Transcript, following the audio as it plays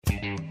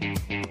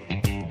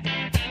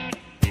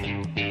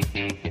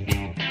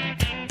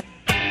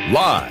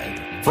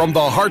Live from the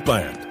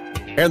heartland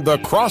and the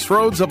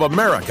crossroads of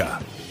America,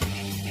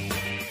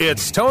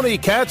 it's Tony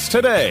Katz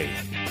Today.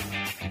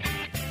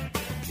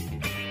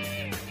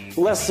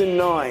 Lesson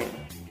 9.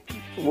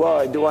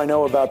 What do I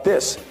know about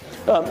this?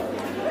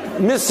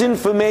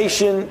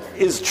 Misinformation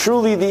is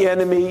truly the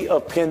enemy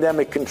of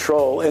pandemic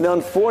control. And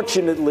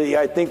unfortunately,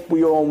 I think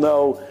we all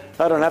know,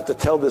 I don't have to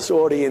tell this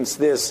audience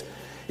this,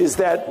 is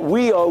that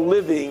we are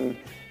living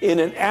in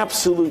an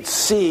absolute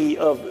sea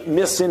of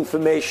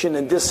misinformation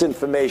and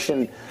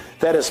disinformation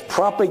that is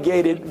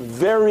propagated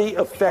very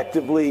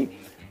effectively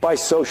by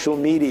social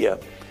media.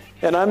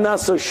 And I'm not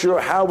so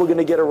sure how we're going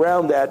to get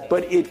around that,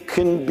 but it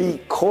can be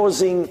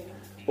causing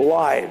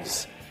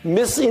lives.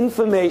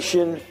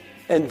 Misinformation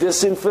and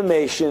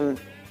disinformation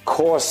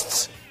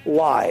costs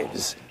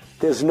lives.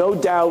 There's no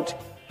doubt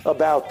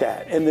about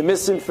that. And the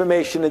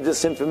misinformation and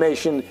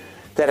disinformation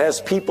that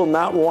has people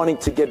not wanting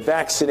to get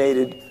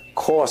vaccinated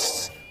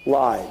costs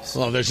lives.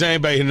 Well, if there's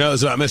anybody who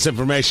knows about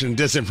misinformation and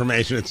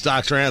disinformation, it's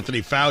Dr.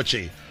 Anthony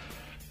Fauci.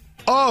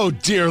 Oh,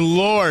 dear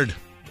Lord.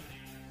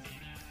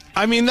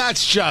 I mean,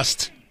 that's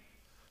just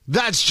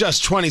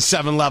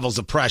 27 levels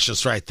of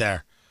precious right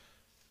there.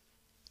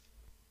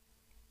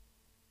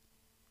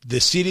 The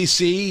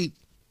CDC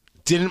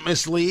didn't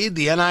mislead.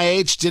 The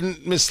NIH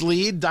didn't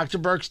mislead. Dr.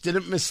 Birx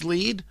didn't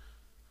mislead.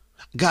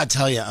 Gotta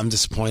tell you, I'm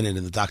disappointed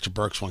in the Dr.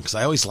 Birx one because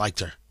I always liked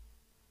her.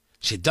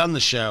 She'd done the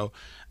show,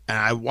 and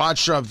I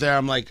watched her up there.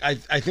 I'm like, I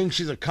think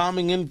she's a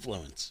calming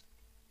influence.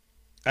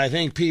 I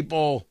think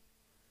people,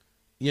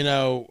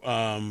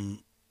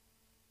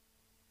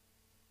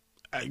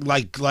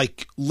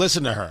 like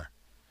listen to her.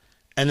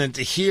 And then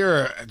to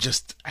hear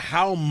just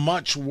how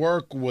much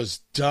work was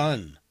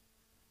done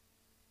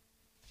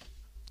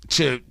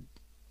to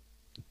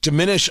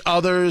diminish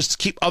others, to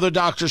keep other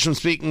doctors from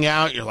speaking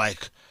out, you're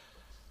like,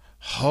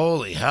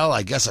 holy hell,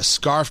 I guess a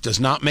scarf does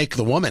not make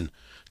the woman.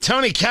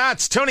 Tony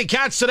Katz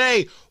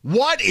Today.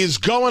 What is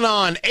going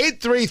on?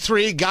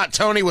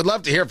 833-GOT-TONY. Would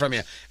love to hear from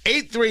you.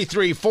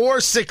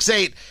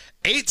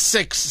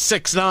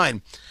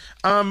 833-468-8669.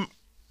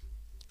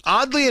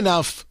 Oddly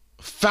enough,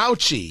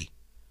 Fauci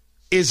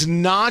is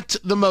not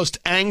the most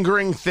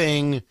angering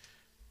thing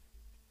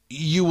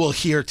you will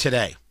hear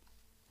today.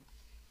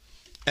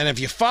 And if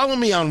you follow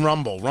me on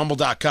Rumble,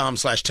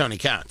 rumble.com/Tony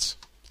Katz,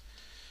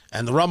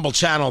 and the Rumble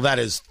channel that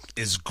is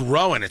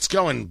growing, it's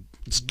going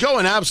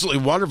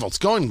absolutely wonderful. It's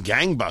going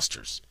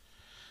gangbusters.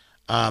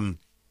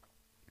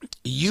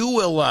 You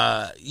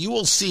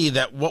will see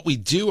that what we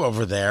do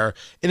over there,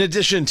 in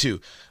addition to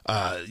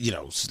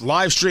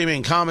live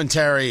streaming,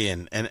 commentary,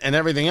 and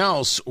everything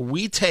else,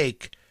 we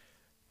take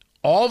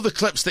all the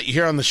clips that you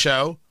hear on the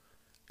show,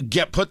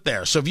 get put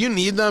there. So if you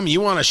need them,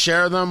 you want to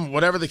share them,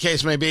 whatever the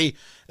case may be,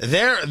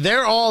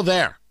 they're all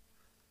there.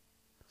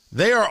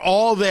 They are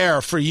all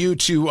there for you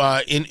to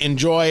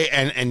enjoy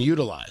and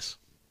utilize.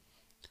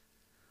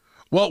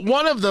 Well,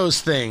 one of those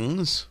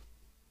things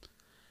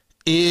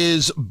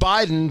is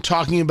Biden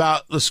talking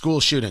about the school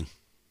shooting.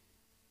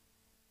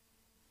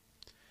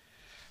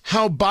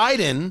 How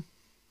Biden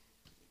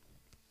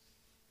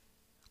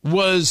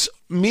was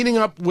meeting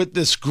up with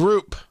this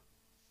group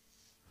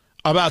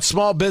about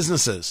small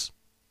businesses.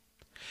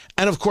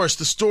 And, of course,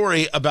 the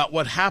story about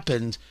what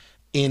happened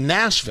in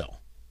Nashville.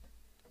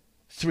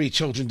 3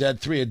 children dead,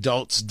 3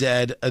 adults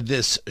dead.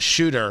 This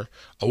shooter,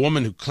 a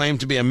woman who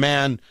claimed to be a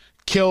man,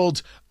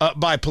 killed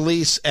by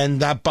police, and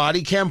that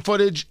body cam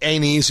footage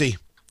ain't easy.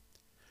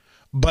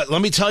 But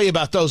let me tell you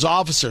about those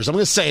officers. I'm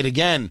going to say it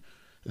again.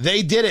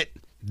 They did it.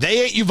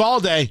 They ain't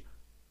Uvalde.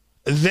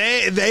 They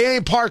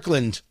ain't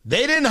Parkland.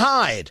 They didn't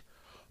hide.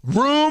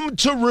 Room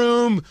to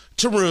room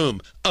to room.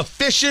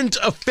 Efficient.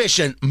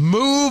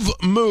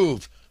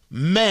 Move.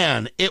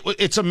 Man,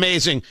 it's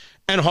amazing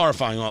and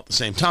horrifying all at the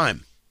same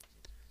time.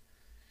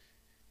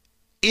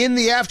 In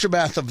the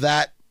aftermath of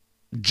that,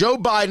 Joe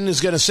Biden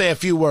is going to say a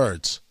few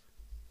words.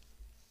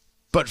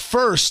 But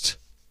first,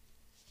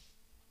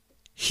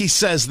 he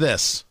says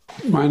this.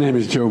 My name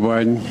is Joe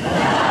Biden.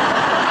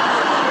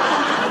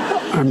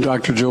 I'm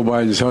Dr. Joe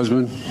Biden's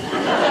husband.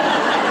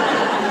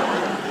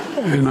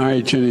 And I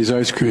ate Jenny's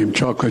ice cream,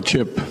 chocolate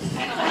chip.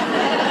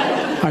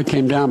 I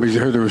came down because I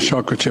heard there was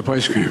chocolate chip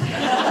ice cream.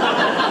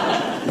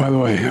 By the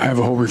way, I have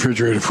a whole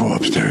refrigerator full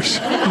upstairs.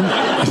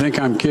 I think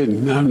I'm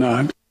kidding. I'm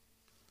not.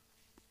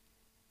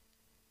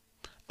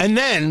 And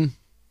then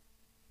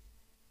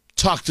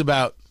talked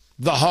about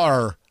the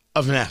horror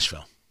of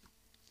Nashville.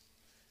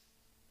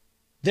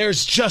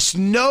 There's just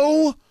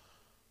no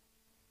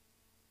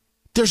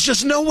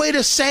way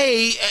to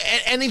say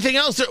anything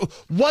else.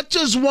 What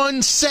does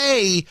one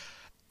say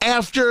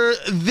after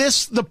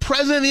this, the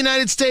president of the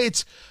United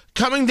States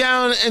coming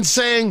down and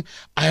saying,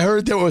 I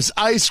heard there was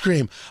ice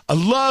cream. I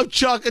love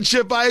chocolate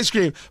chip ice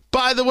cream.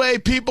 By the way,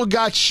 people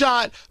got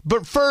shot.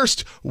 But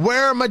first,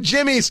 where are my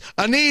jimmies?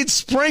 I need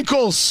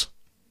sprinkles.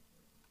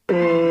 I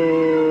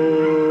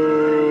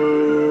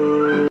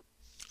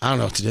don't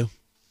know what to do.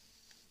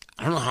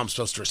 I don't know how I'm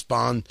supposed to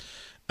respond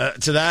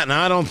to that. And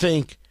I don't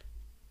think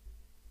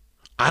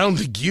I don't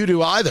think you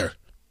do either.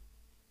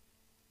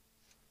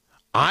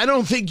 I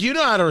don't think you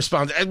know how to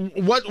respond. And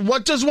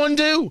what does one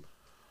do?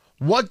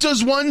 What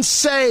does one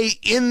say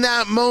in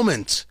that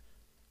moment?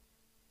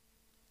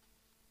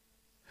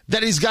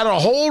 That he's got a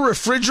whole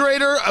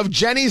refrigerator of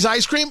Jenny's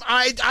ice cream?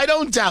 I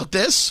don't doubt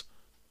this.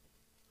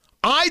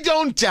 I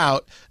don't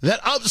doubt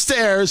that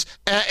upstairs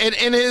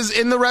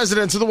in the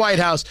residence of the White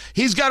House,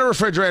 he's got a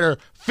refrigerator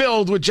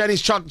filled with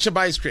Jenny's chocolate chip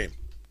ice cream.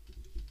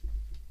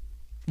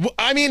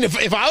 I mean,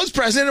 if I was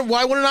president,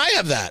 why wouldn't I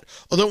have that?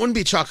 Although it wouldn't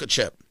be chocolate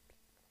chip.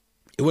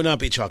 It would not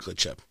be chocolate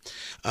chip.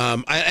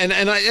 And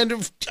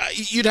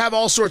you'd have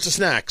all sorts of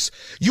snacks.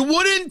 You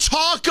wouldn't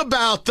talk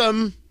about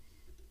them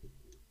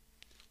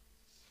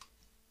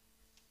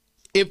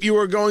if you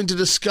were going to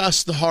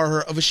discuss the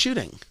horror of a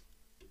shooting.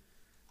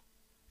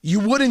 You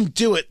wouldn't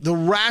do it. The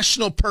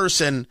rational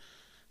person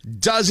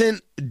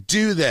doesn't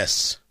do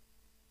this.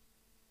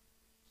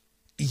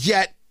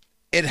 Yet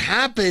it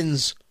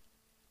happens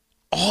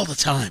all the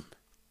time.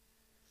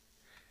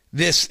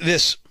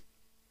 This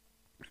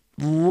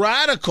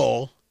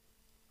radical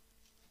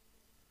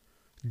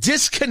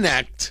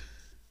disconnect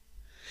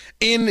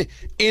in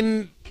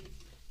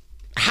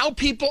how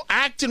people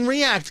act and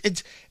react.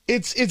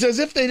 It's as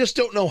if they just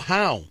don't know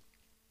how.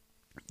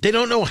 They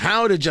don't know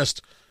how to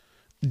just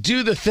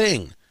do the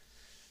thing.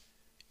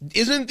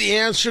 Isn't the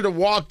answer to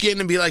walk in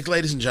and be like,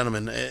 ladies and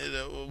gentlemen,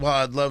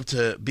 while I'd love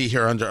to be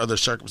here under other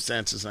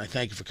circumstances, and I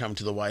thank you for coming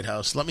to the White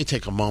House, let me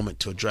take a moment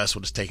to address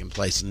what has taken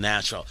place in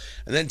Nashville.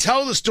 And then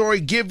tell the story,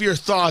 give your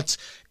thoughts,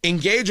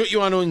 engage what you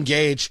want to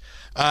engage,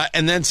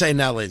 and then say,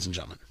 now, ladies and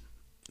gentlemen,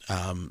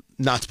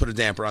 not to put a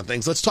damper on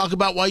things, let's talk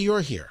about why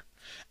you're here.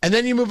 And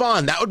then you move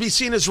on. That would be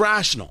seen as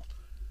rational.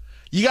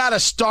 You got to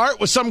start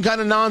with some kind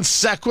of non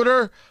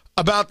sequitur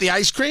about the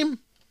ice cream?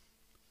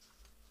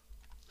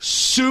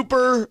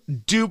 Super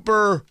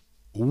duper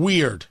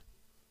weird.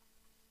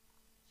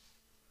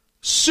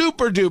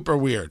 Super duper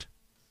weird.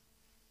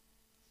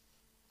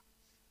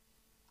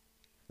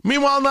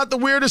 Meanwhile, not the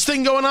weirdest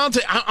thing going on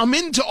today. I'm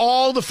into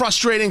all the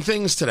frustrating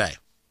things today.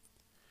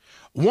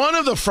 One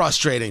of the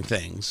frustrating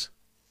things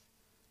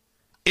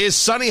is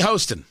Sunny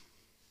Hostin.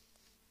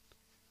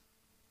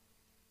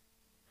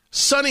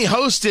 Sunny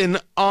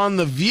Hostin on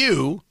The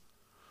View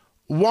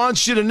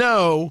wants you to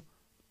know,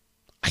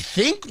 I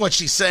think what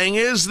she's saying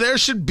is there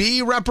should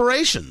be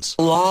reparations.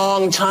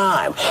 Long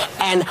time.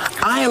 And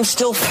I am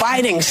still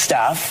fighting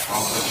stuff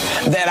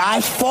that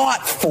I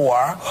fought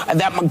for,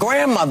 that my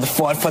grandmother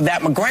fought for,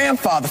 that my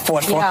grandfather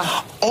fought for,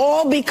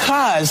 all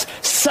because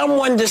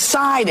someone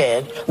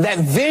decided that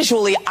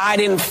visually I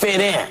didn't fit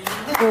in.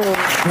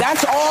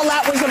 That's all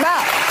that was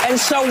about. And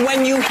so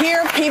when you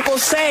hear people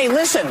say,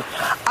 listen,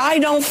 I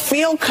don't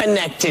feel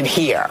connected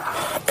here.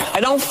 I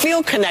don't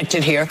feel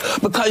connected here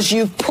because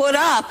you've put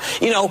up,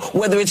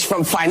 whether it's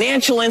from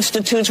financial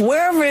institutes,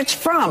 wherever it's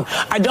from,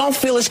 I don't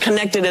feel as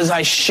connected as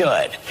I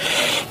should.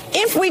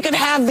 If we could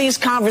have these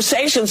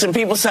conversations and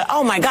people say,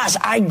 oh my gosh,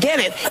 I get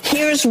it.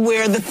 Here's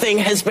where the thing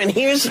has been.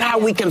 Here's how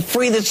we can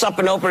free this up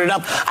and open it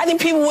up. I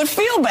think people would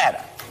feel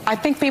better. I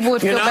think people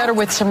would feel better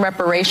with some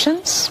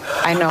reparations.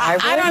 I know I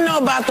would. I don't know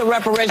about the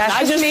reparations.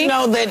 I just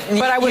know that.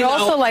 But I would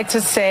also like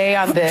to say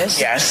on this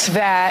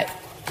that,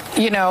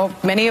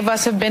 many of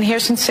us have been here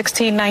since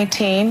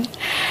 1619,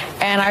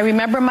 and I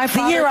remember my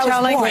father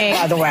telling me,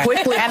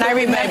 and I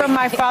remember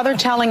my father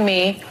telling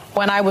me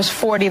when I was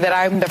 40 that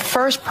I'm the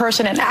first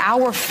person in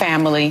our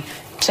family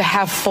to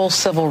have full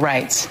civil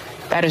rights.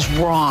 That is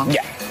wrong. We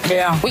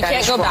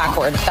can't go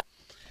backward.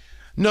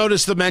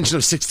 Notice the mention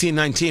of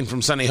 1619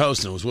 from Sunny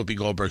Hostin. It was Whoopi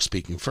Goldberg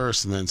speaking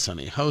first, and then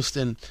Sunny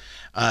Hostin.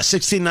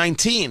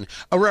 1619,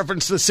 a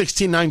reference to the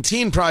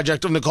 1619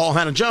 Project of Nicole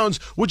Hannah-Jones,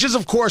 which is,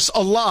 of course,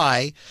 a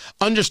lie,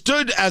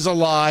 understood as a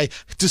lie,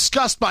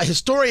 discussed by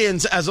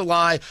historians as a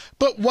lie,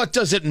 but what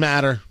does it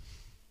matter?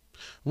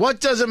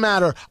 What does it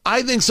matter?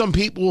 I think some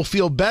people will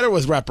feel better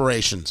with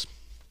reparations.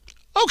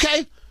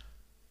 Okay.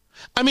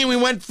 I mean, we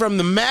went from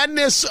the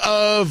madness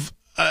of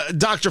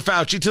Dr.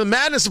 Fauci to the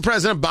madness of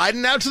President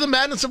Biden, now to the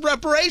madness of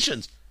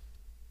reparations.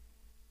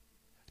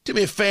 Do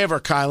me a favor,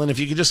 Kylan, if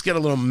you could just get a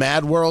little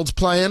Mad Worlds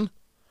playing.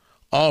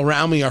 All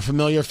around me are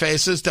familiar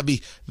faces.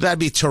 That'd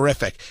be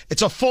terrific.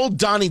 It's a full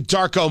Donnie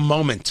Darko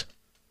moment.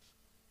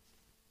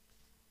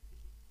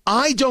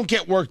 I don't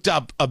get worked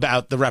up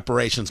about the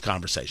reparations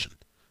conversation.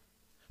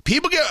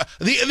 People get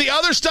the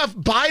other stuff.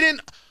 Biden,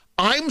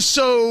 I'm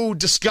so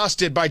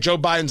disgusted by Joe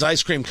Biden's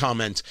ice cream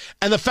comment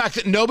and the fact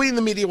that nobody in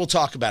the media will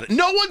talk about it.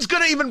 No one's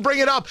going to even bring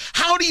it up.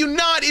 How do you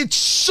not? It's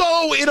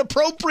so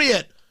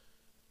inappropriate.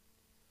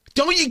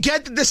 Don't you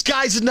get that this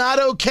guy's not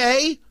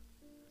okay?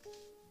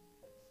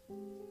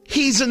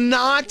 He's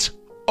not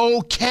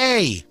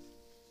okay.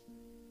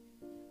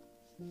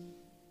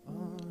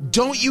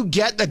 Don't you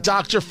get that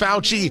Dr.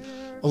 Fauci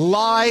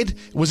lied,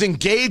 was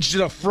engaged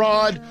in a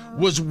fraud,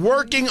 was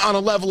working on a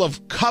level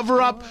of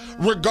cover-up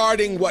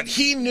regarding what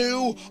he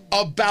knew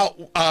about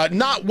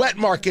not wet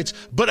markets,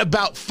 but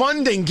about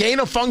funding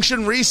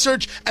gain-of-function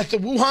research at the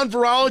Wuhan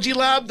Virology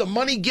Lab, the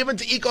money given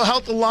to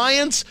EcoHealth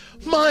Alliance?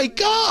 My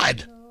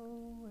God.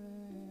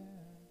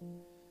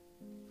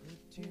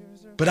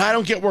 But I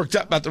don't get worked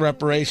up about the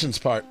reparations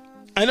part.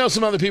 I know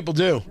some other people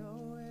do.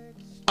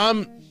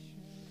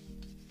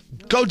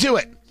 Go do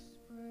it.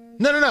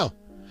 No.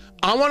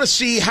 I want to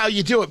see how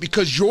you do it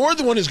because you're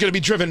the one who's going to be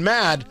driven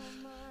mad.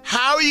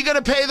 How are you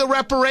going to pay the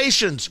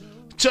reparations?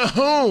 To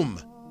whom?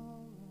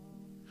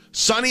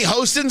 Sonny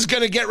Hostin's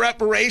going to get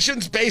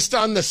reparations based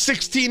on the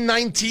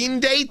 1619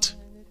 date?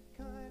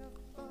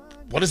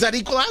 What does that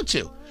equal out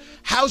to?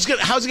 How's it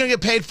going to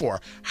get paid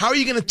for? How are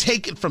you going to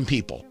take it from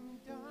people?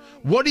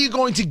 What are you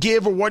going to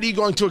give or what are you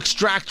going to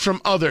extract from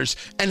others?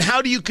 And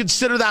how do you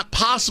consider that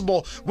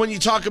possible when you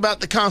talk about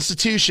the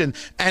Constitution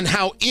and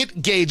how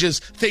it gauges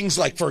things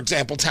like, for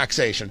example,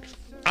 taxation?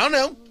 I don't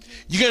know.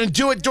 You're going to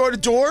do it door to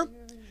door?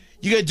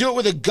 You're going to do it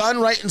with a gun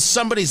right in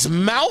somebody's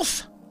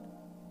mouth?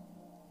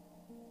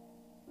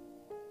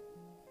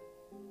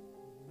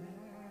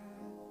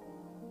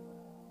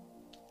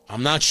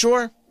 I'm not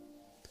sure.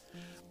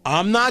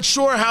 I'm not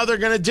sure how they're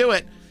going to do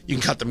it. You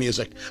can cut the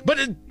music.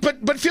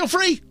 But feel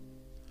free.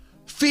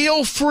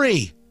 Feel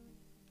free.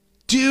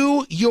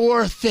 Do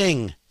your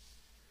thing.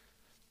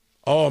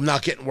 Oh, I'm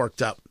not getting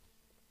worked up.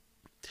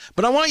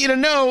 But I want you to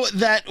know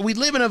that we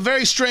live in a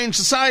very strange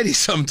society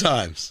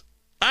sometimes.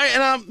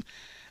 I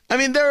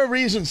mean, there are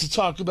reasons to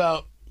talk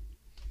about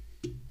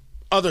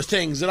other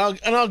things, and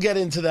I'll get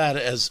into that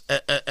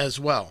as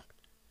well.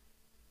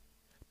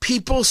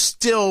 People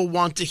still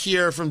want to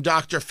hear from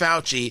Dr.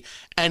 Fauci,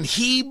 and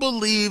he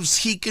believes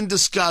he can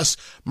discuss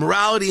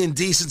morality and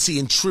decency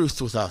and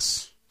truth with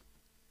us.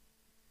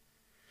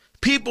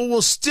 People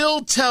will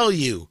still tell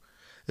you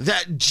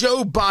that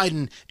Joe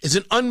Biden is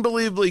an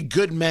unbelievably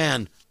good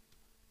man,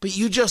 but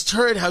you just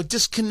heard how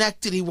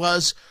disconnected he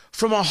was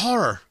from a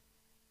horror.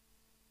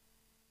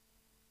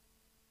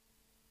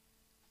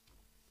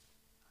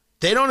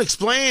 They don't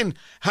explain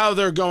how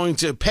they're going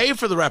to pay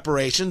for the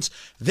reparations.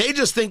 They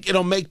just think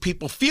it'll make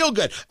people feel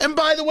good. And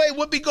by the way,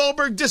 Whoopi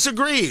Goldberg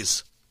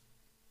disagrees,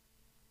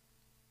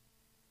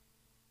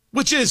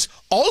 which is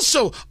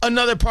also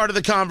another part of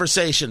the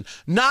conversation.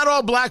 Not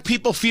all black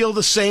people feel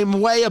the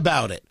same way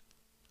about it.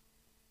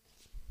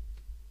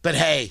 But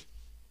hey,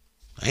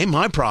 ain't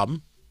my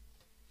problem.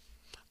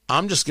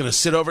 I'm just going to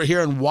sit over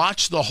here and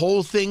watch the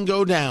whole thing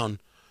go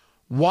down.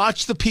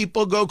 Watch the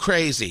people go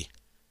crazy.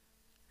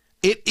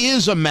 It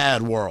is a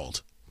mad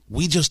world.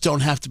 We just don't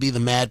have to be the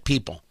mad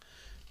people.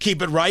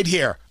 Keep it right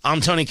here.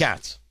 I'm Tony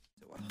Katz.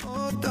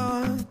 Hold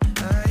on.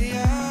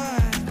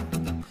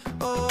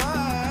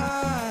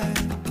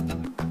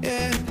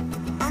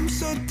 I'm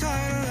so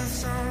tired of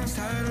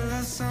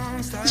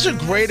songs. This is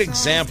a great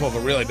example of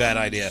a really bad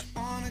idea.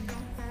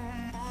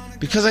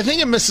 Because I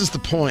think it misses the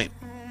point.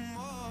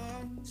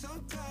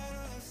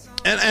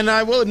 And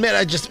I will admit,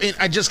 I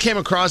just came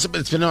across it, but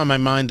it's been on my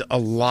mind a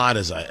lot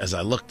as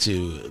I look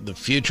to the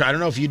future. I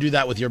don't know if you do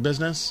that with your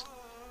business.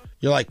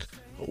 You're like,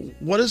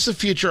 what does the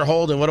future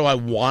hold and what do I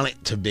want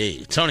it to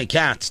be? Tony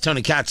Katz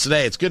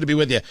today. It's good to be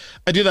with you.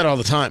 I do that all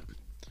the time.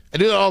 I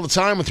do that all the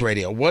time with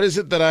radio. What is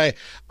it that I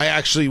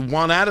actually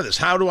want out of this?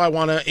 How do I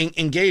want to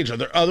engage? Are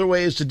there other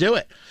ways to do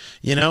it?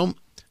 You know?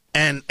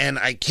 And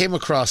I came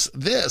across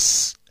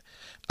this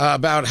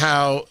about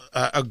how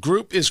a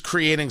group is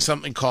creating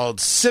something called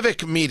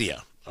Civic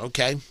Media.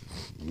 Okay,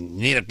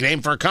 need a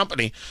name for a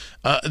company.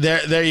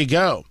 There you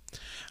go.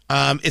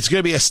 It's going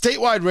to be a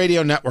statewide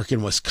radio network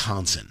in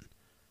Wisconsin.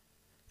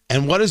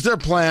 And what is their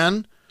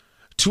plan?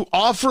 To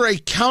offer a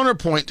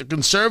counterpoint to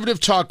conservative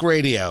talk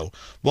radio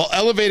while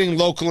elevating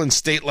local and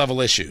state level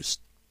issues.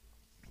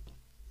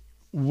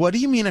 What do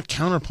you mean a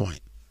counterpoint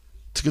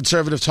to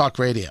conservative talk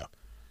radio?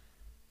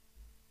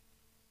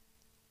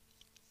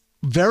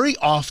 Very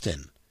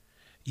often,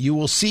 you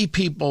will see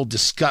people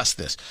discuss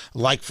this.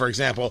 Like, for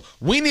example,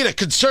 we need a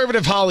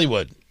conservative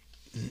Hollywood.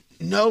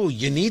 No,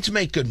 you need to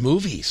make good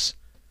movies.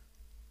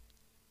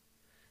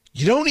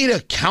 You don't need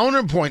a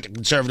counterpoint to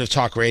conservative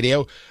talk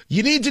radio.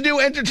 You need to do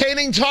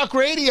entertaining talk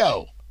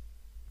radio.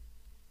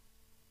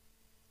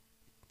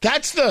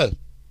 That's the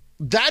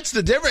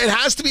difference. It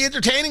has to be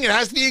entertaining. It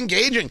has to be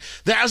engaging.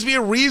 There has to be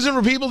a reason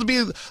for people to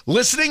be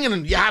listening,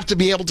 and you have to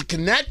be able to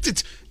connect.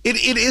 It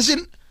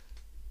isn't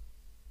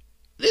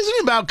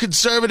about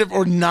conservative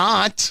or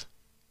not.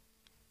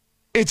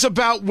 It's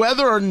about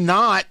whether or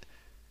not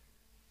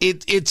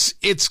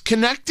it's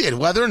connected,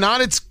 whether or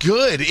not it's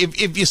good.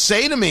 If you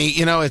say to me,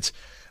 you know, it's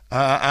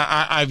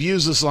I've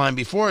used this line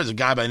before. There's a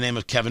guy by the name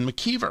of Kevin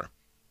McKeever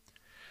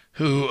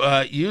who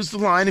used the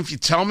line, if you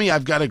tell me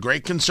I've got a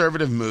great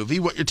conservative movie,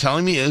 what you're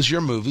telling me is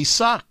your movie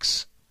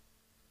sucks.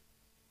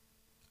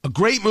 A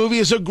great movie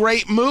is a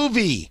great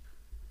movie.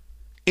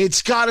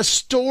 It's got a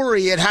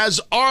story. It has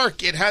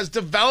arc. It has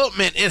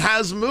development. It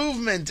has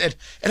movement. It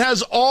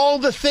has all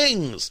the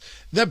things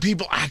that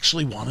people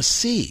actually want to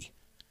see.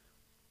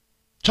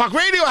 Talk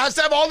radio has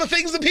to have all the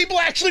things that people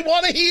actually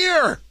want to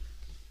hear.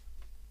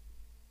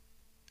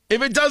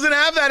 If it doesn't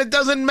have that, it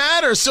doesn't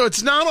matter. So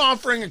it's not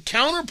offering a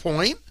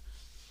counterpoint.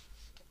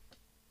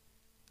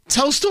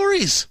 Tell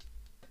stories.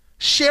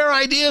 Share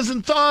ideas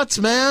and thoughts,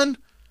 man.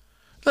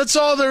 That's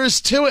all there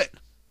is to it.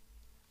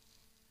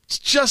 It's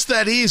just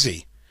that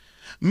easy.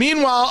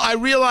 Meanwhile, I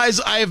realize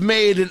I have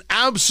made an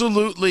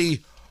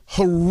absolutely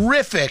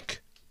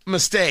horrific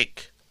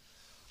mistake.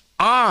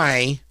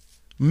 I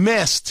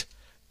missed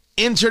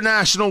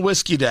International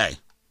Whiskey Day.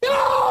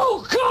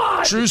 No,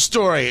 God! True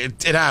story.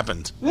 It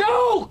happened.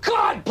 No,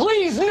 God,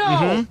 please, no!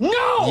 Mm-hmm.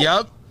 No!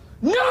 Yep.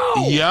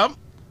 No! Yep.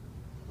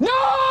 No!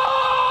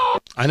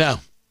 I know.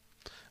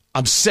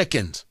 I'm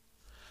sickened.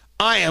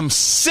 I am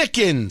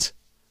sickened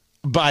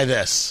by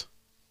this.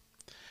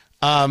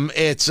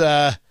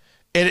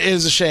 It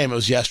is a shame. It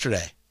was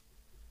yesterday.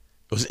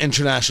 It was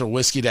International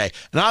Whiskey Day.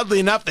 And oddly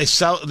enough, they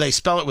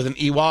spell it with an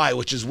EY,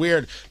 which is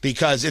weird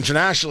because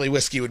internationally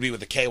whiskey would be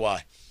with a KY.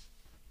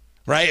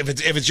 Right? If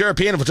it's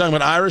European, if we're talking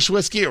about Irish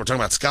whiskey or we're talking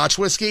about Scotch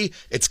whiskey,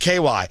 it's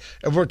KY.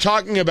 If we're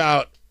talking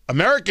about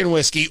American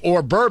whiskey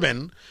or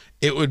bourbon,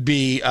 it would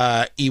be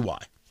EY.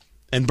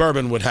 And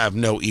bourbon would have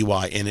no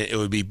EY in it. It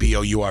would be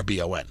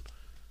BOURBON.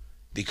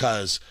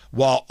 Because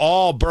while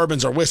all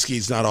bourbons are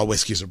whiskeys, not all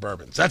whiskeys are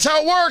bourbons. That's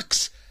how it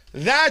works.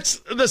 That's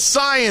the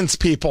science,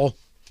 people.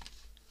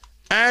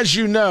 As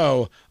you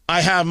know,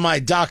 I have my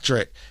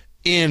doctorate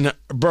in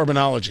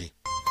bourbonology.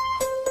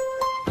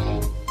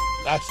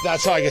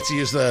 That's how I get to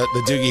use the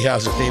Doogie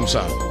Howser theme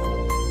song.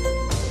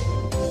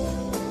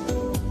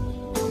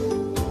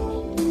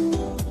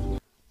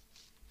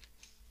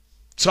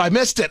 So I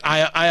missed it.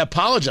 I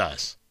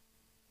apologize.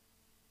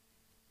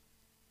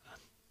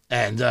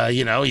 And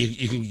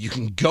you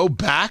can go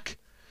back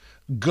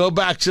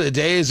to the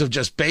days of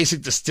just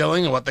basic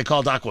distilling and what they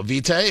called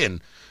aquavitae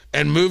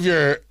and move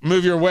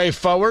your way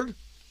forward.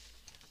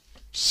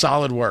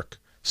 Solid work.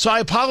 So I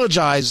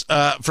apologize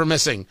for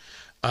missing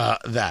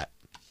that.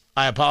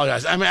 I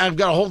apologize. I mean, I've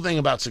got a whole thing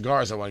about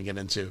cigars I want to get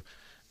into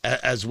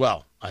as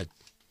well.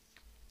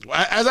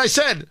 As I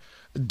said,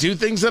 do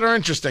things that are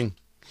interesting.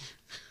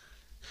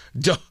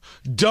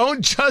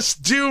 Don't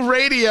just do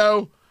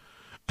radio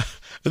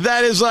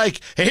that is like,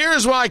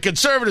 here's why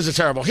conservatives are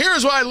terrible.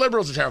 Here's why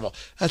liberals are terrible.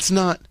 It's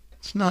not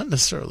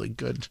necessarily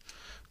good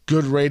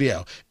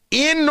radio.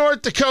 In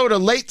North Dakota,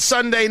 late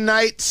Sunday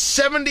night,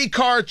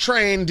 70-car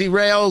train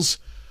derails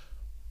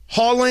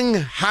hauling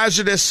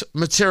hazardous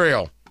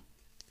material.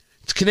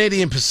 It's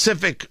Canadian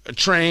Pacific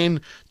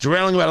train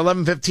derailing about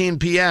 11:15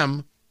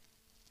 p.m.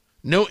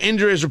 No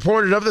injuries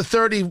reported. Of the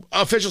 30,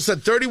 officials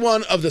said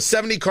 31 of the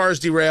 70 cars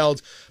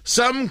derailed,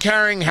 some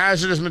carrying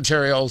hazardous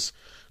materials.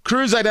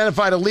 Crews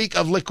identified a leak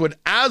of liquid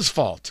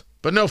asphalt,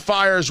 but no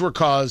fires were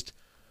caused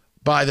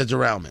by the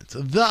derailment.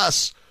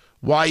 Thus,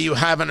 why you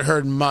haven't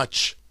heard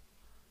much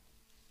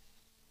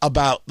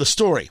about the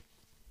story.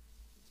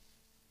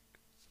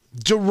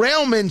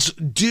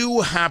 Derailments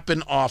do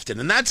happen often,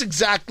 and that's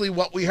exactly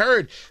what we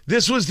heard.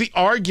 This was the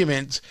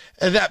argument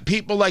that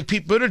people like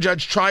Pete Buttigieg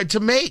tried to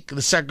make,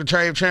 the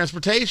Secretary of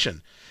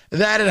Transportation,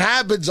 that it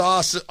happens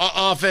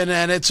often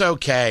and it's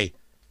okay.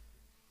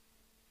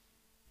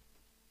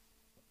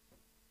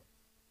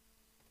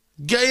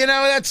 You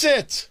know, that's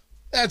it.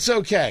 That's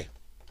okay.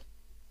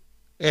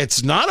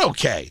 It's not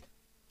okay.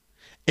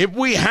 If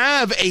we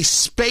have a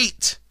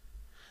spate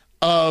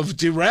of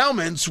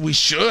derailments, we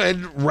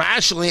should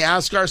rationally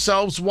ask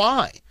ourselves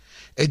why.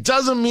 It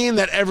doesn't mean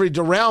that every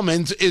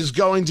derailment is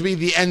going to be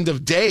the end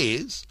of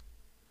days,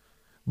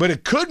 but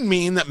it could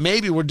mean that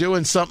maybe we're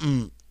doing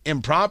something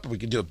improper. We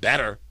could do it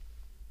better.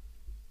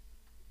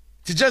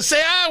 To just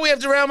say, we have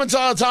derailments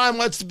all the time.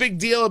 What's the big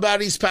deal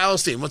about East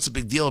Palestine? What's the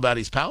big deal about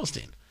East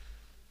Palestine?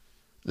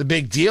 The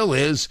big deal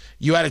is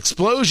you had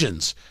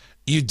explosions.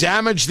 You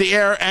damaged the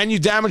air and you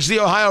damaged the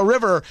Ohio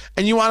River,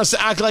 and you want us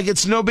to act like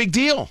it's no big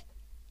deal.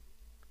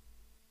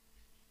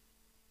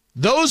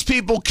 Those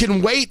people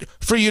can wait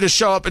for you to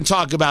show up and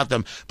talk about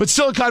them. But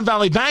Silicon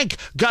Valley Bank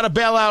got a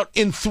bailout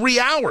in 3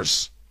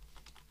 hours.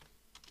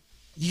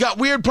 You got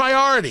weird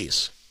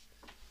priorities.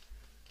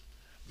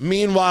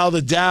 Meanwhile,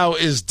 the Dow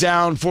is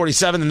down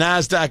 47. The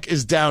NASDAQ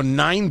is down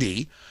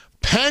 90.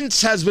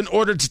 Pence has been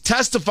ordered to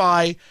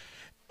testify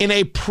in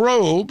a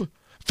probe.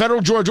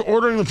 Federal Georgia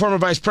ordering the former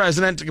vice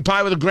president to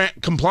comply with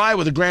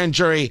a grand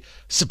jury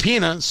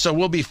subpoena. So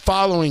we'll be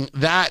following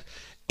that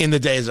in the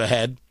days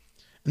ahead.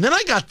 And then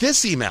I got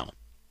this email.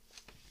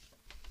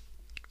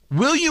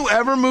 Will you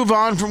ever move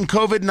on from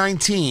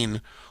COVID-19,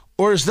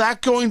 or is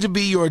that going to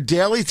be your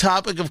daily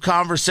topic of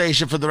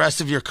conversation for the rest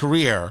of your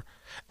career?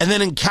 And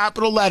then in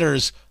capital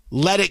letters,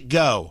 let it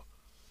go.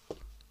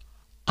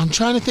 I'm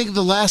trying to think of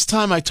the last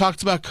time I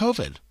talked about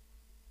COVID.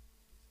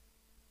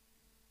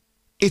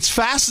 It's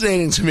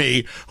fascinating to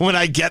me when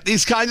I get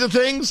these kinds of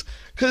things,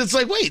 because it's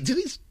like, wait,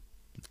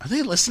 are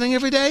they listening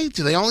every day?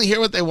 Do they only hear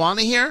what they want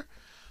to hear?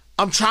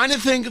 I'm trying to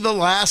think of the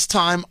last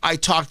time I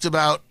talked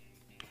about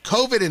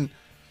COVID in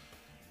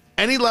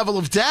any level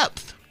of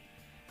depth,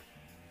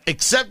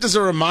 except as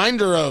a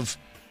reminder of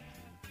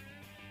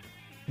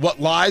what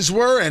lies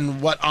were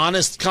and what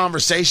honest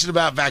conversation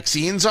about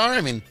vaccines are. I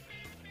mean,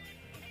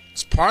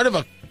 it's part of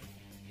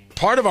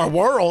our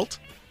world.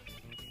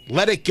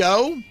 Let it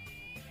go.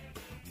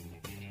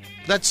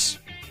 Let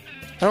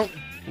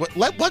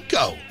what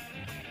go?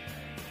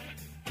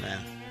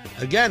 Man.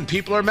 Again,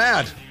 people are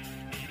mad.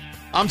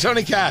 I'm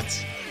Tony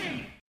Katz.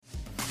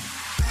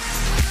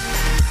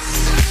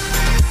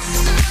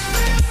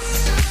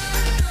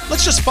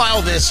 Let's just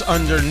file this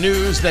under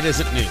news that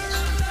isn't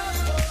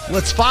news.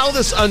 Let's file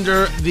this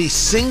under the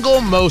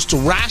single most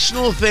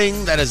rational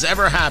thing that has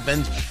ever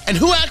happened. And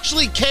who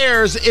actually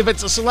cares if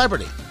it's a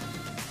celebrity?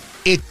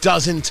 It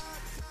doesn't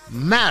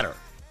matter.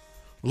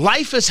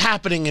 Life is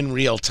happening in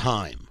real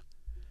time.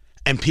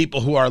 And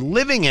people who are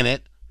living in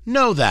it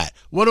know that.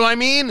 What do I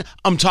mean?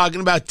 I'm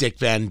talking about Dick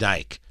Van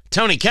Dyke.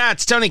 Tony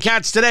Katz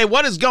today.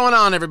 What is going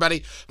on,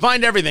 everybody?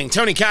 Find everything.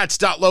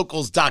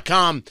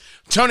 TonyKatz.locals.com.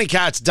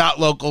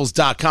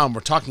 TonyKatz.locals.com.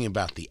 We're talking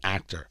about the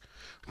actor.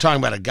 We're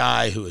talking about a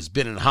guy who has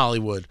been in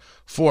Hollywood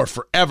for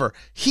forever.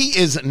 He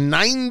is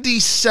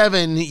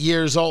 97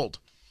 years old.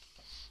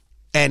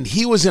 And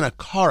he was in a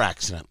car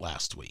accident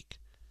last week.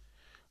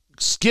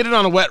 Skidded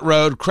on a wet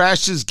road,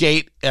 crashed his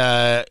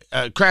car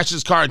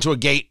into a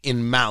gate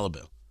in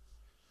Malibu.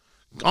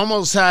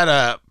 Almost had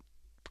a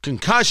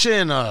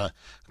concussion,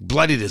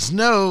 bloodied his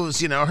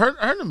nose,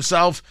 hurt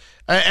himself,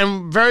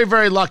 and very,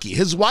 very lucky.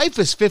 His wife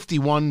is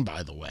 51,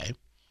 by the way,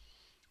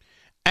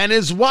 and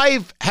his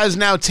wife has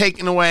now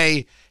taken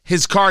away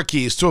his car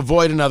keys to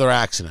avoid another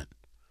accident.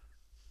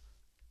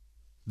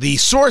 The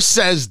source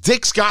says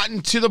Dick's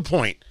gotten to the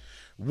point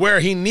where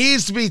he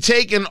needs to be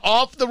taken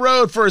off the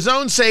road for his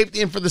own safety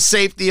and for the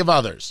safety of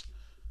others.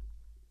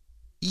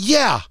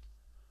 Yeah.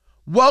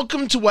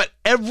 Welcome to what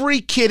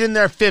every kid in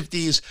their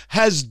 50s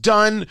has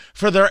done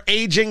for their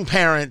aging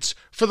parents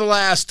for the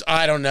last,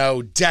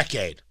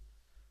 decade.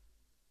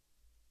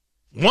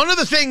 One of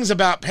the things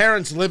about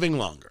parents living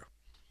longer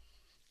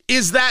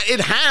is that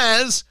it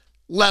has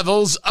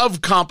levels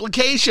of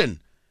complication.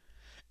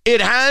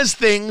 It has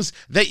things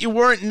that you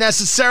weren't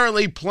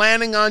necessarily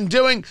planning on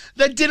doing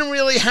that didn't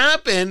really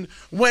happen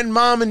when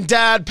mom and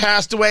dad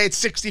passed away at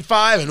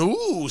 65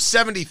 and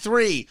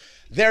 73.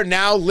 They're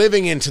now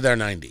living into their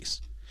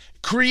 90s.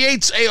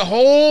 Creates a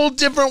whole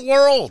different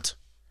world,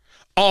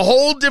 a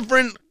whole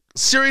different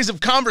series of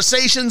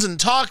conversations and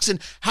talks and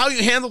how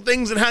you handle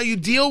things and how you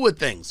deal with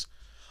things.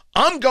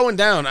 I'm going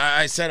down.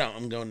 I said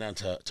I'm going down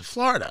to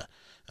Florida.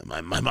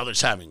 My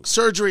mother's having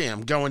surgery.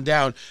 I'm going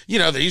down.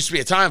 There used to be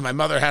a time my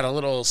mother had a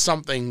little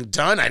something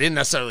done. I didn't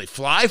necessarily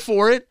fly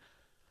for it.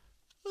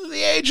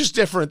 The age is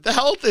different. The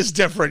health is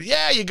different.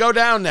 Yeah, you go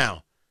down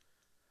now.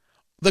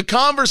 The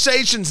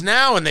conversations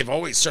now, and they've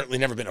always certainly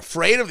never been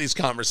afraid of these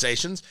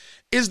conversations,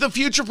 is the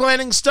future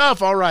planning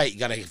stuff. All right, you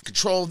got to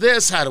control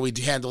this. How do we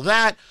handle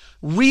that?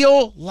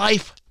 Real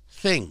life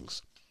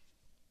things.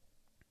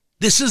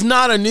 This is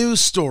not a news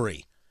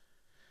story.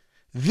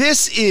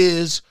 This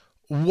is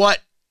what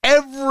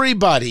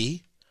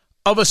everybody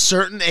of a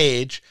certain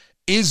age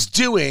is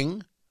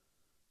doing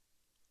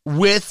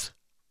with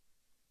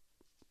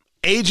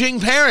aging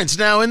parents.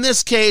 Now, in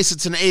this case,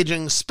 it's an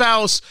aging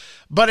spouse,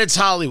 but it's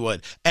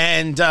Hollywood.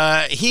 And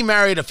he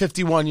married a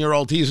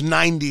 51-year-old. He's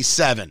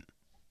 97.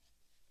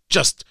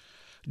 Just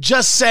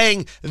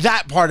saying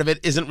that part of it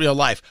isn't real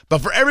life.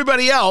 But for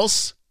everybody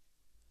else,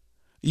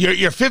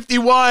 you're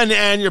 51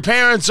 and your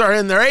parents are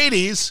in their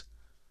 80s,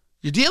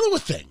 you're dealing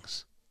with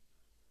things.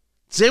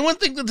 Does anyone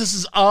think that this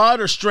is odd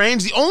or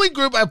strange? The only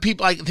group of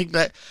people I think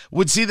that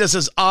would see this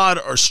as odd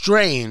or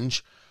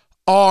strange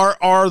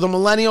are the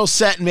millennial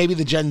set and maybe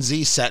the Gen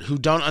Z set who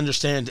don't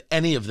understand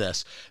any of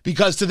this.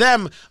 Because to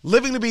them,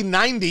 living to be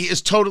 90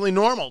 is totally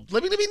normal.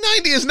 Living to be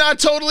 90 is not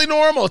totally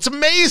normal. It's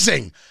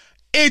amazing.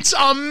 It's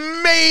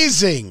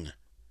amazing.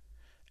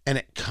 And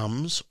it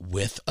comes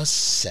with a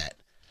set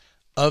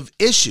of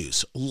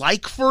issues.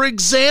 Like, for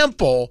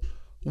example,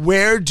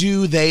 where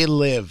do they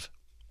live?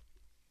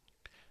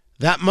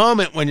 That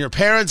moment when your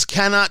parents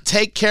cannot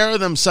take care of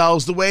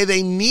themselves the way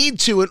they need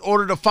to in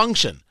order to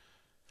function.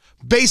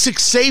 Basic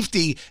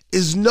safety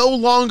is no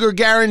longer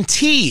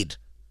guaranteed.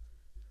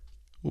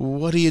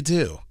 What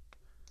do?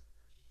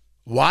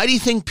 Why do you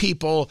think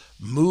people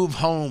move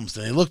homes?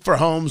 They look for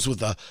homes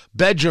with a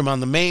bedroom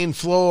on the main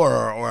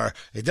floor, or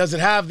it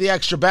doesn't have the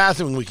extra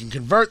bathroom. We can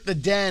convert the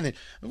den.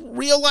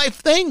 Real life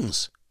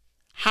things.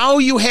 How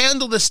you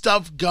handle this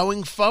stuff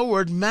going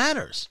forward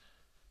matters.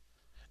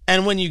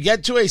 And when you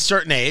get to a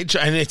certain age,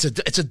 and it's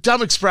a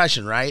dumb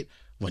expression, right?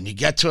 When you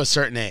get to a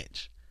certain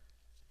age.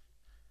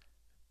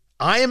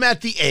 I am at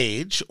the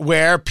age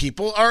where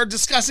people are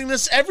discussing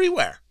this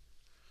everywhere.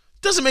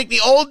 Doesn't make me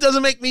old,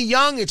 doesn't make me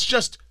young. It's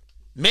just,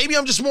 maybe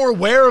I'm just more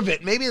aware of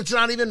it. Maybe it's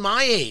not even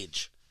my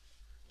age.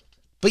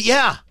 But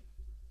yeah,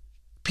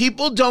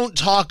 people don't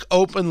talk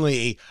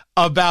openly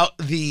about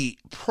the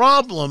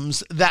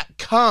problems that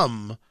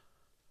come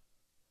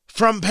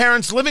from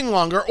parents living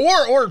longer,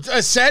 or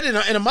said in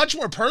a much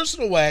more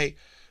personal way,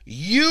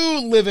 you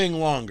living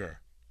longer.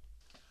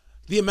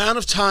 The amount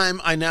of time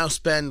I now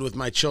spend with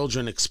my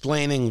children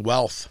explaining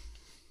wealth,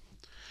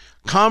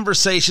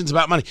 conversations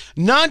about money,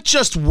 not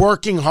just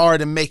working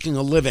hard and making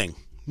a living.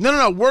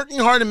 No, working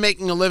hard and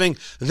making a living,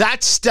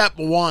 that's step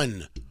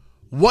one.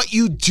 What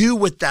you do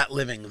with that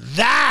living,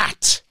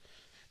 that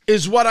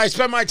is what I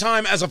spend my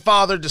time as a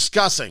father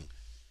discussing.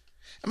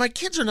 And my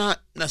kids are not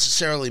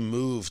necessarily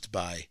moved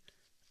by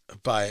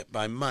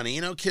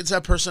money. Kids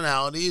have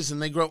personalities and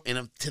they grow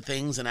into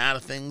things and out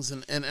of things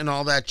and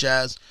all that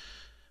jazz.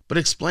 but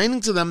explaining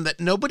to them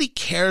that nobody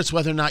cares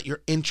whether or not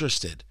you're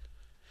interested.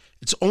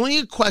 It's only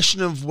a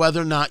question of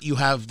whether or not you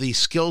have the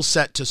skill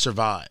set to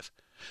survive.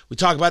 We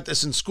talk about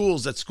this in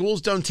schools, that schools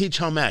don't teach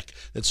home ec,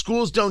 that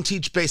schools don't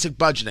teach basic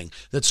budgeting,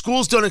 that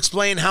schools don't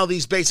explain how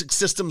these basic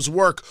systems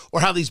work or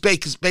how these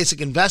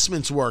basic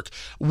investments work.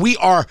 We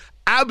are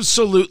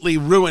absolutely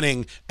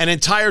ruining an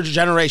entire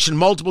generation,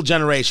 multiple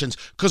generations,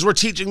 because we're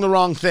teaching the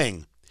wrong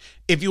thing.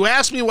 If you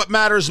ask me what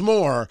matters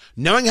more,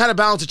 knowing how to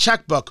balance a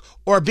checkbook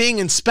or being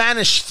in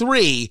Spanish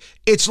 3,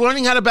 it's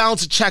learning how to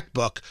balance a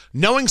checkbook.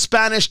 Knowing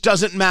Spanish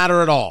doesn't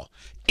matter at all.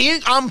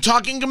 I'm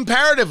talking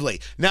comparatively.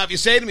 Now, if you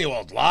say to me,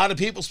 well, a lot of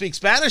people speak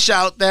Spanish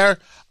out there,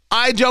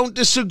 I don't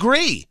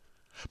disagree.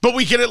 But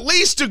we can at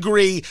least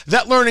agree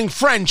that learning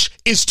French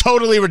is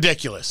totally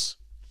ridiculous.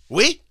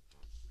 Oui?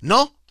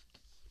 No?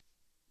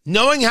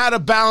 Knowing how to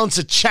balance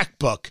a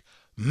checkbook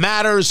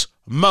matters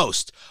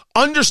most.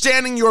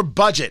 Understanding your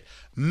budget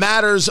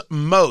matters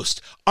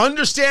most.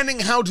 Understanding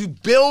how to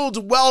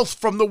build wealth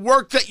from the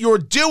work that you're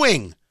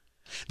doing.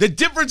 The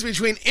difference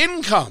between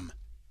income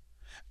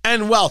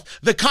and wealth.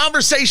 The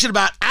conversation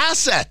about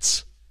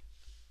assets.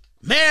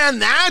 Man,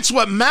 that's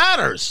what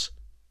matters.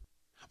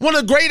 One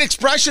of the great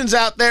expressions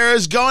out there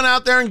is going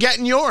out there and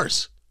getting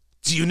yours.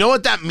 Do you know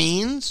what that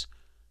means?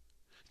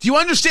 Do you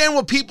understand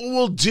what people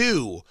will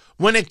do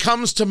when it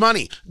comes to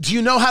money? Do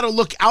you know how to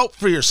look out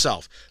for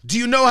yourself? Do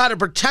you know how to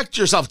protect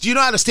yourself? Do you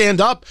know how to stand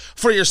up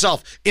for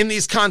yourself in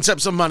these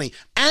concepts of money?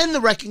 And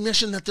the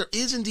recognition that there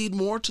is indeed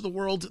more to the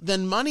world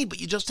than money, but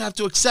you just have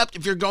to accept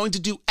if you're going to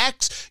do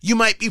X, you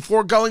might be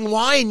foregoing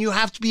Y, and you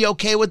have to be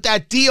okay with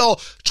that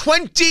deal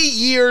 20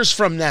 years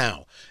from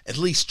now. At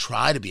least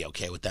try to be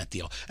okay with that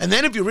deal. And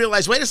then if you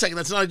realize, wait a second,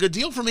 that's not a good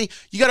deal for me,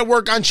 you got to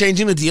work on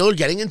changing the deal or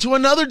getting into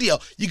another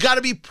deal. You got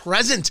to be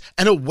present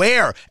and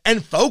aware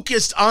and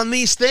focused on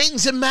these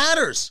things. It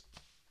matters.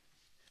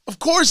 Of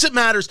course it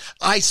matters.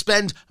 I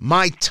spend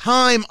my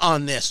time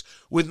on this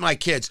with my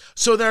kids,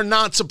 so they're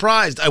not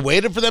surprised. I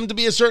waited for them to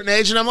be a certain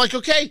age, and I'm like,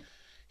 okay,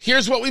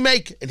 here's what we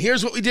make, and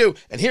here's what we do,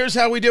 and here's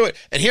how we do it,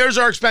 and here's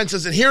our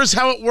expenses, and here's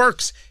how it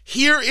works.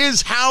 Here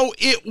is how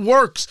it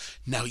works.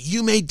 Now,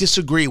 you may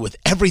disagree with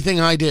everything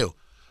I do.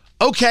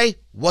 Okay,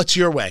 what's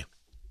your way?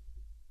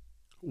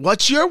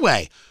 What's your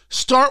way?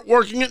 Start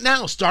working it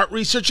now. Start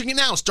researching it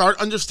now.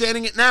 Start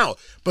understanding it now.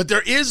 But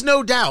there is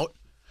no doubt,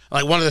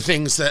 like one of the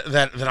things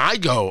that I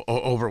go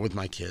over with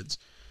my kids,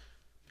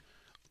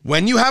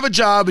 when you have a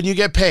job and you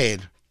get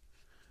paid,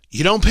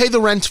 you don't pay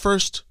the rent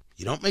first.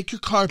 You don't make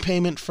your car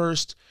payment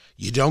first.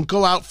 You don't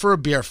go out for a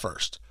beer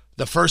first.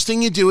 The first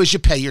thing you do is you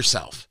pay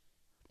yourself.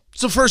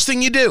 It's the first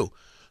thing you do.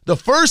 The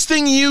first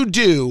thing you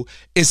do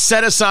is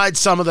set aside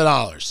some of the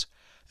dollars.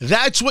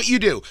 That's what you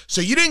do.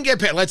 So you didn't get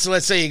paid. Let's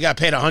say you got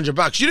paid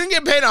 $100. You didn't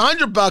get paid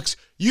 $100.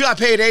 You got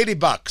paid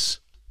 $80.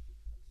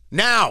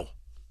 Now,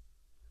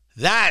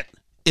 that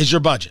is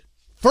your budget.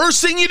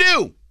 First thing you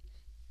do.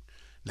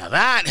 Now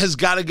that has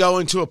got to go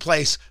into a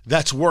place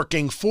that's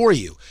working for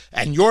you,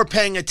 and you're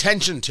paying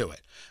attention to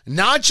it.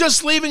 Not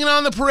just leaving it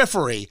on the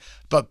periphery,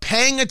 but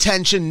paying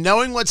attention,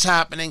 knowing what's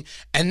happening,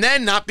 and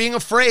then not being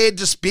afraid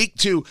to speak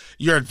to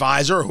your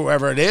advisor or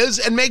whoever it is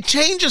and make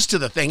changes to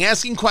the thing,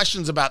 asking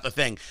questions about the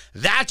thing.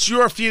 That's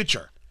your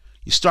future.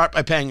 You start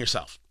by paying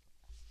yourself.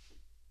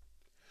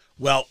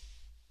 Well,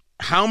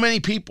 how many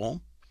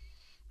people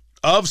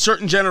of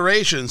certain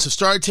generations have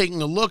started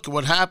taking a look at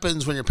what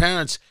happens when your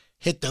parents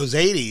hit those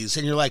 80s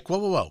and you're like, whoa,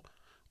 whoa, whoa.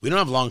 We don't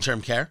have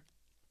long-term care.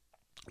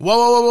 Whoa,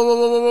 whoa, whoa, whoa,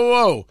 whoa, whoa, whoa,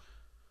 whoa.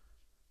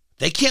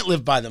 They can't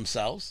live by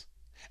themselves.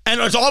 And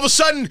all of a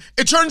sudden,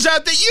 it turns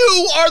out that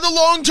you are the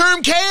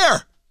long-term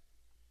care.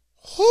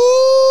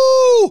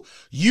 Whoo!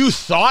 You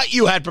thought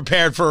you had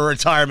prepared for a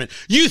retirement.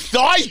 You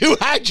thought you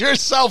had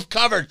yourself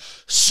covered.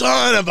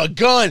 Son of a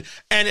gun.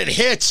 And it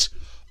hits.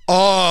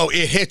 Oh,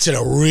 it hits in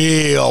a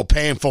real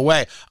painful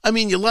way. I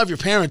mean, you love your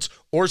parents,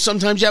 or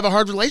sometimes you have a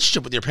hard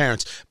relationship with your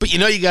parents, but you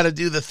know you got to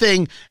do the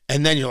thing,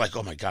 and then you're like,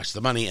 oh my gosh,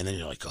 the money, and then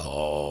you're like,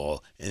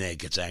 oh, and then it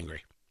gets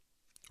angry,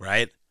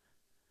 right?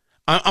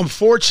 I'm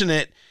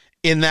fortunate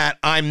in that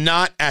I'm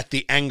not at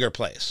the anger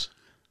place.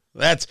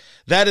 That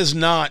is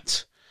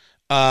not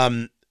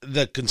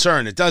the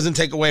concern. It doesn't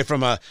take away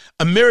from a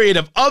myriad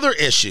of other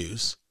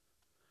issues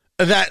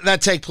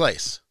that take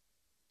place.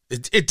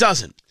 It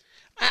doesn't.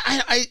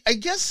 I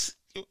guess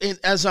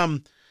as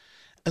I'm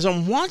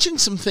watching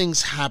some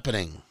things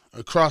happening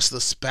across the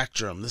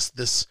spectrum,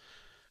 this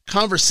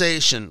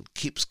conversation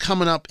keeps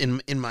coming up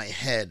in my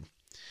head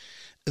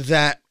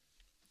that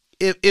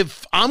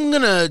if I'm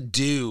going to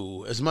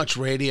do as much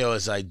radio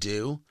as I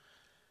do,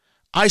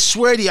 I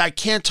swear to you, I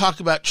can't talk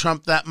about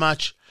Trump that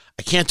much.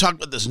 I can't talk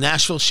about this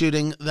Nashville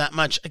shooting that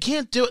much. I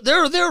can't do it.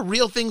 There are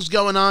real things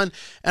going on,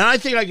 and I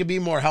think I could be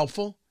more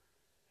helpful.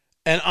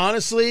 And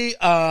honestly,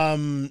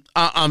 I'm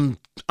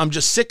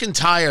just sick and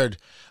tired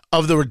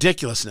of the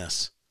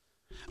ridiculousness.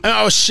 And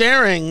I was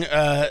sharing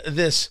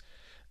this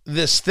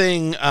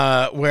thing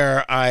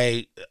where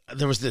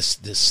there was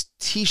this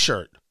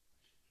T-shirt.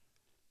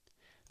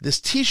 This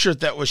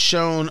T-shirt that was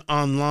shown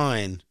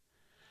online,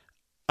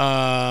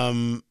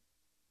 and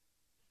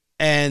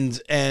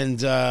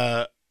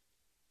it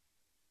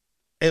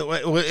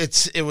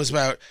was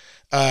about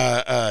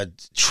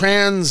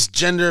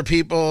transgender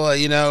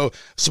people,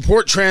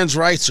 support trans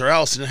rights or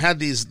else, and it had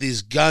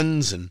these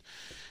guns and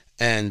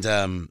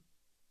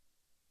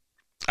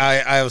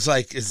I was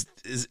like, is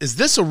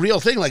this a real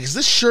thing? Like, is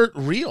this shirt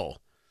real?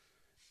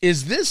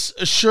 Is this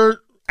a shirt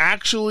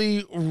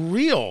actually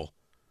real?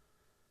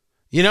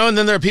 And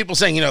then there are people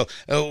saying,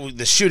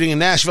 the shooting in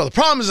Nashville, the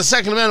problem is the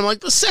Second Amendment. I'm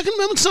like, the Second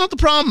Amendment's not the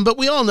problem, but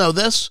we all know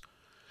this.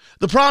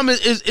 The problem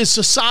is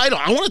societal.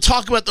 I want to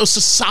talk about those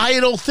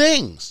societal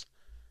things.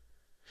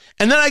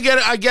 And then I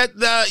get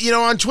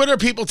on Twitter,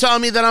 people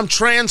telling me that I'm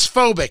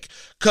transphobic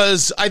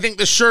because I think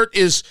the shirt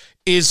is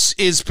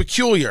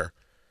peculiar.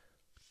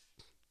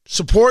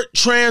 Support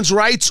trans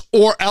rights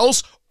or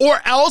else,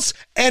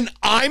 and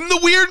I'm the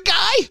weird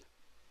guy?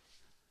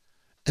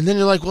 And then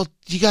you're like, well,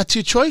 you got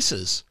two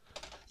choices.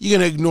 You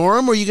going to ignore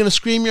them or you going to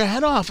scream your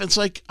head off? It's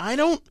like, I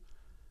don't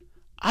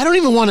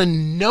even want to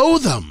know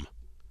them.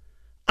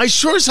 I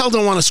sure as hell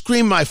don't want to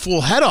scream my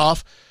full head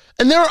off.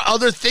 And there are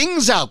other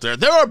things out there.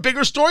 There are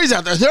bigger stories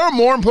out there. There are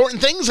more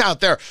important things out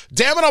there.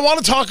 Damn it, I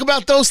want to talk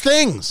about those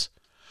things.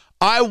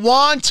 I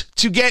want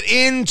to get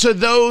into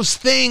those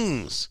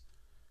things.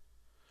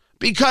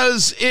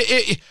 Because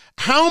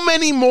how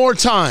many more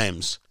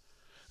times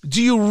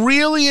do you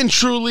really and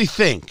truly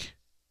think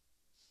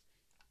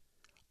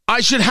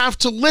I should have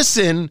to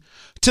listen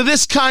to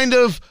this kind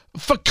of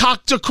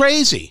fakakta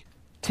crazy?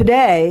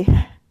 Today,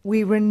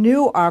 we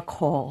renew our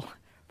call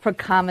for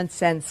common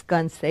sense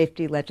gun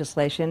safety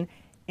legislation,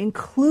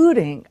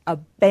 including a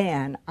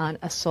ban on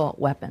assault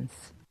weapons.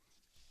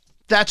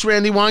 That's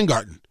Randy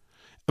Weingarten,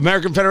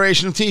 American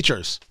Federation of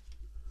Teachers.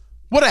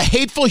 What a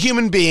hateful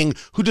human being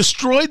who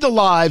destroyed the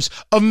lives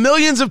of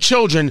millions of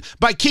children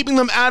by keeping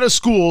them out of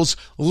schools,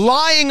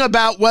 lying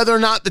about whether or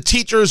not the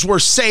teachers were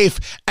safe,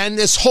 and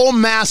this whole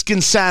mask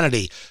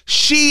insanity.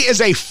 She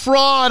is a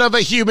fraud of a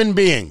human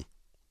being.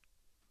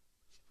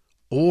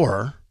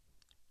 Or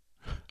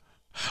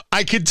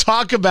I could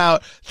talk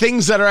about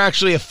things that are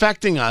actually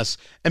affecting us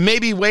and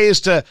maybe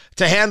ways to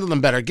handle them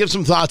better. Give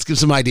some thoughts, give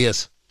some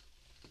ideas.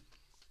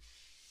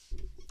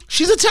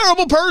 She's a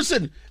terrible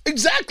person.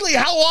 Exactly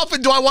how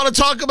often do I want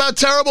to talk about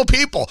terrible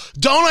people?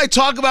 Don't I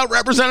talk about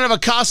Representative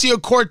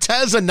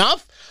Ocasio-Cortez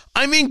enough?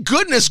 I mean,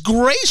 goodness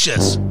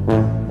gracious. So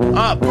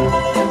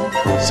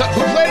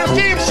who played her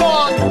theme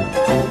song?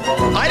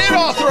 I didn't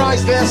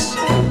authorize this,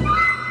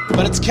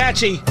 but it's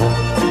catchy.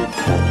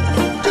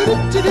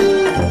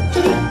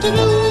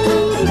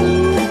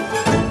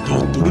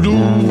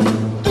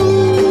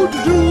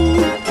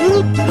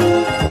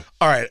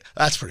 All right,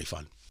 that's pretty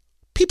fun.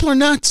 People are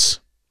nuts.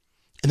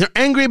 And they're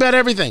angry about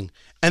everything.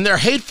 And they're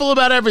hateful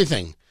about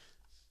everything.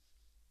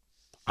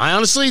 I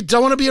honestly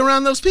don't want to be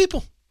around those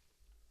people.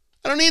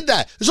 I don't need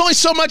that. There's only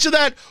so much of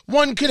that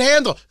one could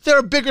handle. There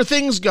are bigger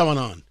things going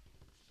on.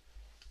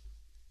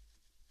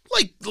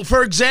 Like,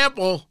 for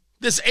example,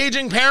 this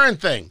aging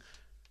parent thing.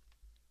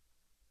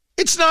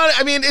 It's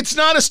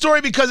not a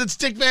story because it's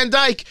Dick Van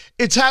Dyke.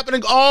 It's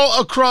happening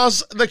all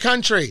across the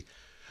country.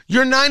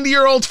 Your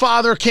 90-year-old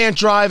father can't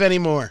drive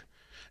anymore.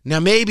 Now,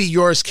 maybe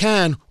yours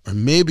can, or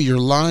maybe you're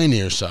lying to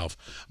yourself,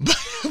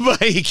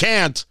 but he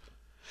can't.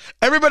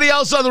 Everybody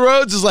else on the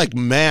roads is like,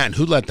 man,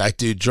 who let that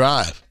dude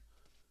drive?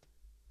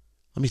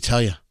 Let me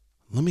tell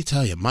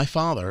you, my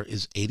father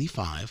is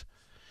 85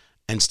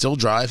 and still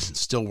drives and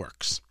still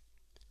works.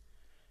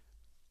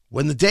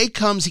 When the day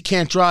comes he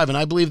can't drive, and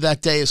I believe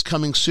that day is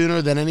coming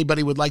sooner than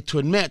anybody would like to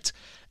admit,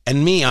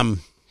 and me, I'm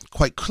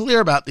quite clear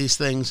about these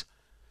things,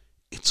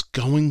 it's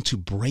going to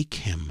break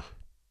him.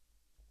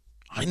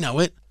 I know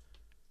it.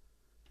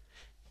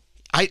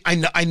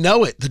 I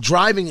know it. The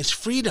driving is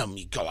freedom.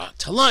 You go out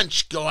to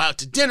lunch, go out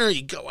to dinner,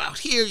 you go out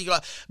here, you go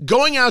out.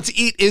 Going out to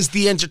eat is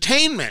the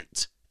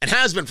entertainment, and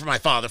has been for my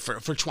father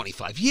for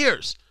 25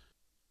 years.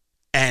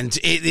 And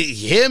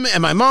him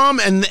and my mom,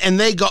 and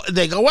they go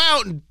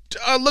out and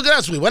look at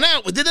us. We went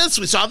out, we did this,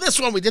 we saw this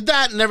one, we did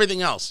that, and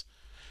everything else.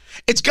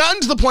 It's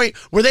gotten to the point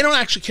where they don't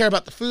actually care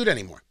about the food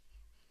anymore.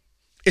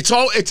 It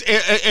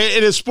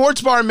is sports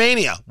bar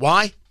mania.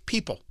 Why?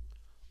 People.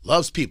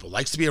 Loves people,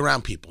 likes to be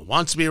around people,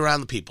 wants to be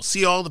around the people,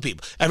 see all the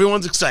people.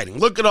 Everyone's exciting.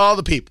 Look at all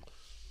the people.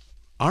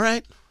 All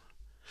right.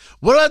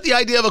 What about the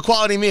idea of a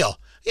quality meal?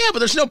 Yeah, but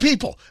there's no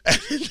people.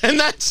 And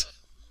that's,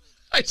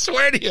 I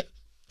swear to you,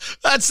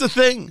 that's the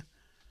thing.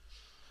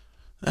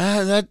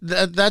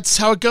 That's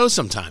how it goes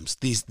sometimes,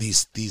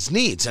 these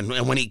needs.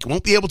 And when he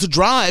won't be able to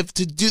drive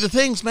to do the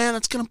things, man,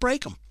 that's going to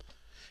break him.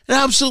 It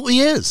absolutely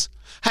is.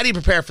 How do you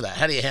prepare for that?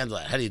 How do you handle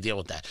that? How do you deal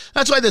with that?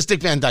 That's why this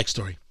Dick Van Dyke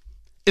story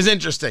is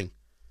interesting.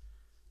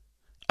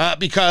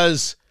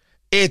 Because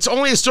it's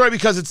only a story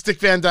because it's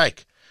Dick Van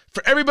Dyke.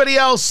 For everybody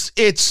else,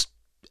 it's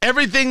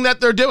everything that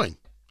they're doing.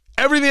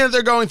 Everything that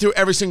they're going through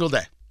every single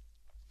day.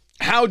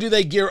 How do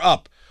they gear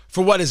up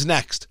for what is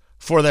next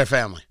for their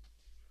family?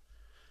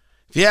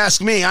 If you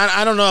ask me,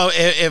 I don't know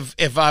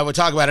if I would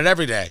talk about it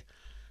every day.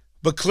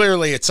 But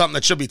clearly it's something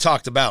that should be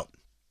talked about.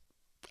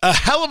 A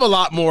hell of a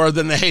lot more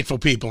than the hateful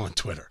people on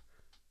Twitter.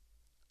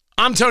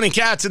 I'm Tony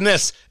Katz, and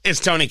this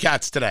is Tony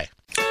Katz Today.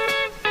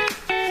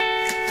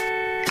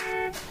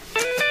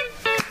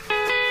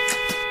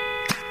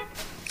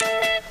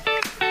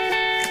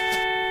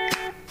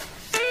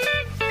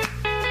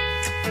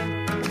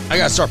 I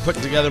got to start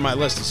putting together my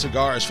list of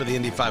cigars for the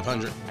Indy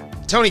 500.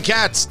 Tony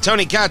Katz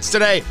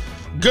Today.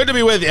 Good to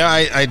be with you.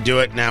 I do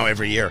it now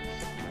every year.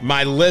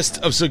 My list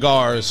of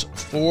cigars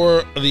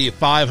for the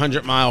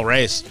 500-mile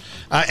race.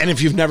 And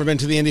if you've never been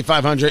to the Indy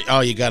 500,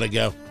 oh, you got to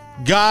go.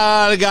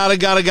 Gotta go.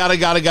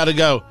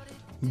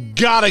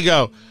 Gotta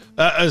go.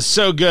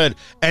 So good.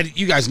 And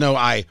you guys know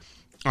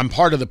I'm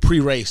part of the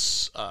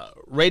pre-race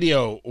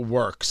radio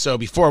work. So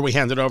before we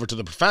hand it over to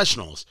the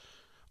professionals,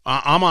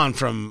 I'm on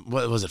from,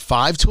 what was it,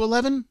 5 to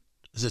 11?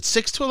 Is it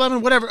 6 to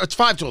 11? Whatever. It's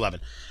 5 to 11.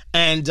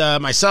 And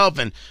myself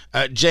and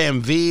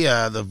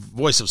JMV, the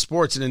voice of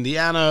sports in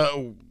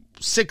Indiana,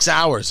 6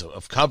 hours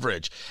of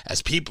coverage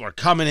as people are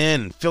coming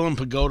in and filling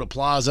Pagoda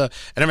Plaza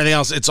and everything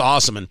else. It's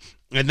awesome.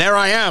 And there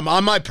I am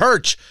on my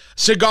perch,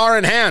 cigar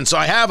in hand. So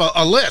I have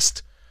a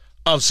list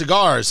of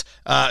cigars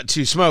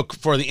to smoke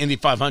for the Indy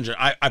 500.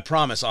 I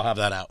promise I'll have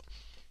that out.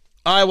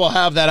 I will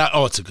have that out.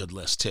 Oh, it's a good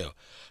list, too.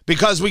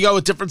 Because we go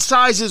with different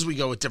sizes, we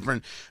go with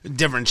different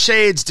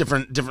shades,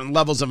 different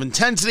levels of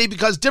intensity,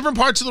 because different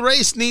parts of the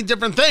race need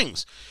different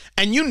things.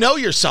 And you know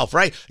yourself,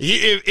 right?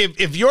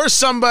 If you're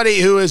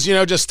somebody who is,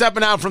 just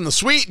stepping out from the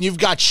suite and you've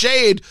got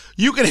shade,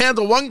 you can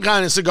handle one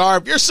kind of cigar.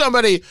 If you're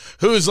somebody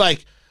who's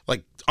like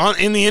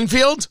in the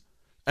infield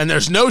and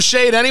there's no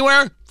shade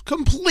anywhere,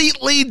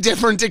 completely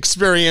different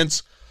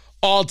experience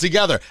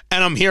altogether.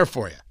 And I'm here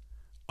for you.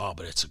 Oh,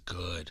 but it's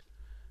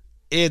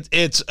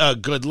it's a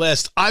good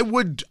list. I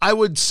would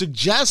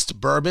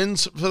suggest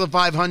bourbons for the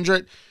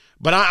 500,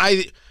 but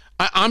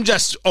I'm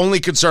just only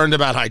concerned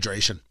about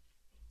hydration.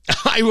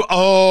 You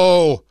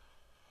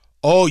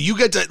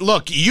get to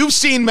look. You've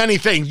seen many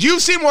things.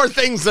 You've seen more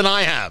things than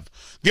I have.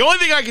 The only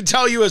thing I can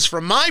tell you is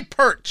from my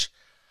perch,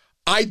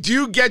 I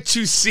do get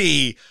to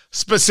see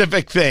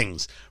specific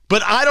things,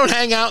 but I don't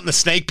hang out in the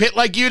snake pit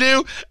like you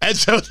do, and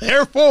so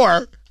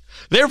therefore,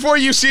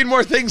 you've seen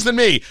more things than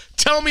me.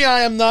 Tell me I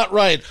am not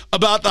right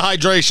about the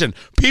hydration.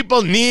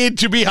 People need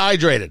to be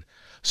hydrated.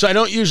 So I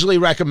don't usually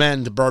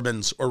recommend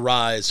bourbons or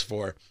ryes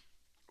for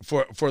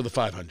the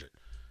 500.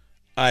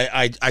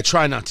 I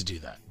try not to do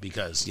that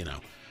because,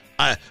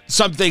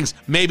 some things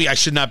maybe I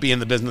should not be in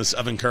the business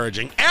of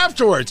encouraging.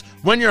 Afterwards,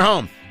 when you're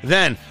home,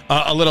 then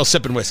a little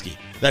sipping whiskey.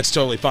 That's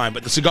totally fine.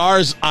 But the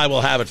cigars, I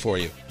will have it for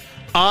you.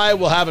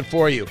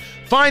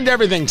 Find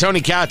everything,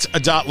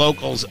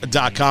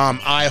 TonyKatz.locals.com.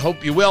 I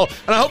hope you will,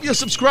 and I hope you'll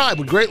subscribe.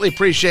 We greatly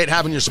appreciate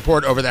having your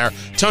support over there.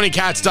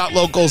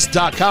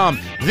 TonyKatz.locals.com.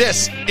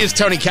 This is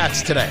Tony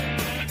Katz Today.